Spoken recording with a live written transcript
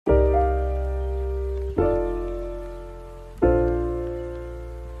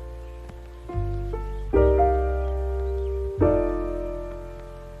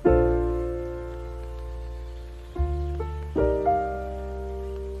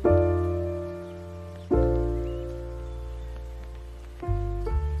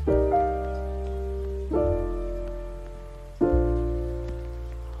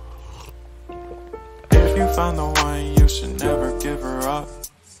found the one, you should never give her up.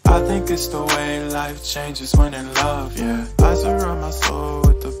 I think it's the way life changes when in love, yeah. I surround my soul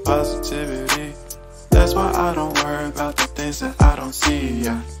with the positivity. That's why I don't worry about the things that I don't see,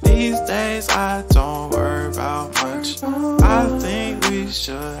 yeah. These days I don't worry about much. I think we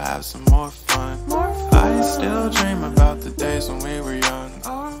should have some more fun. I still dream about the days when we were young.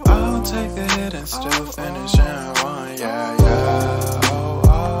 I'll take a hit and still finish in one, yeah, yeah.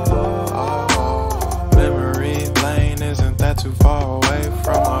 Memory lane, isn't that too far away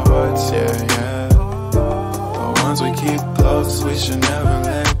from our hearts, yeah, yeah. The ones we keep close, we should never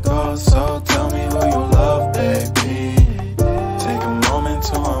let go. So tell me who you love, baby. Take a moment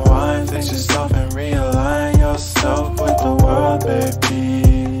to unwind, fix yourself and realign yourself with the world,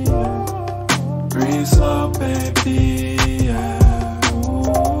 baby. Breathe slow, baby, yeah.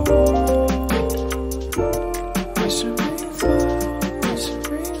 We should breathe slow, we should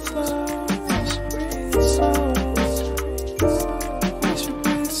breathe slow, we should breathe slow. We should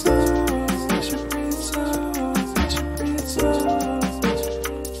breathe slow, we should breathe slow, we should breathe slow.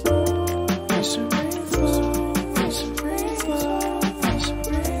 We should breathe slow, we should breathe slow,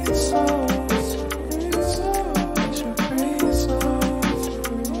 we should breathe slow. We should breathe slow,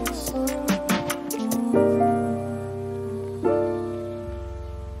 breathe slow.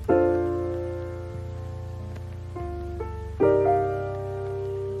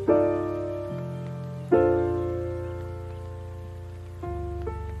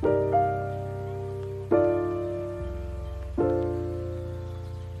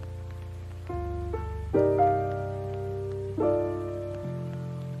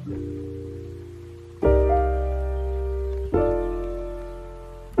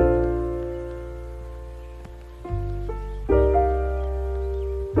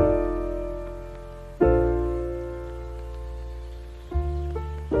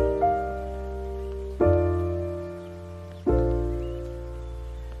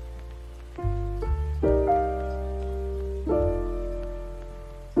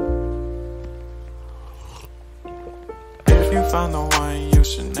 If you found the one, you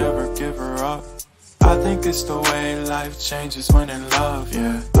should never give her up. I think it's the way life changes when in love,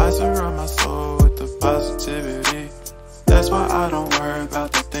 yeah. I surround my soul with the positivity. That's why I don't worry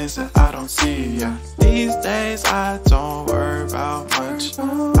about the things that I don't see, yeah. These days I don't worry about much.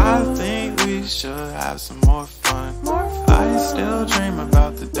 I think we should have some more fun. I still dream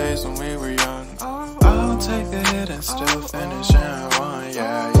about the days when we were young. I'll take a hit and still finish in one,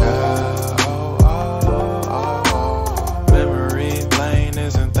 yeah, yeah. Memory lane,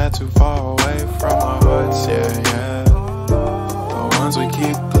 isn't that too far away from our hearts, yeah, yeah. The ones we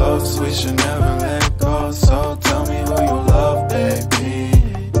keep close, we should never let go. So tell me who you love, baby.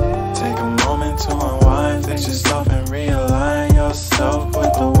 Take a moment to unwind, fix yourself and realign yourself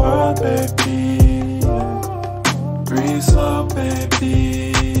with the world, baby. Breathe slow,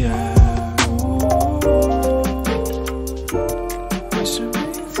 baby, yeah. We should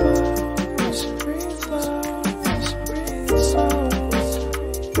breathe slow, we should breathe slow, we should breathe slow.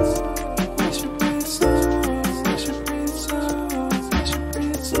 We should breathe slow, we should breathe slow, we should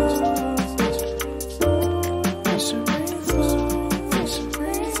breathe slow. We should breathe slow, we should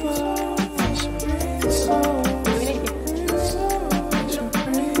breathe slow, we should breathe slow. We should breathe slow,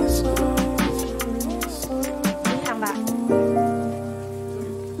 breathe slow. นี่ทำแบบ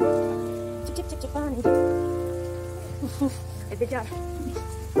จิ๊บบ้านไอ้เจ้า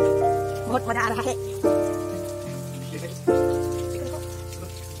หมดมาได้แล้ว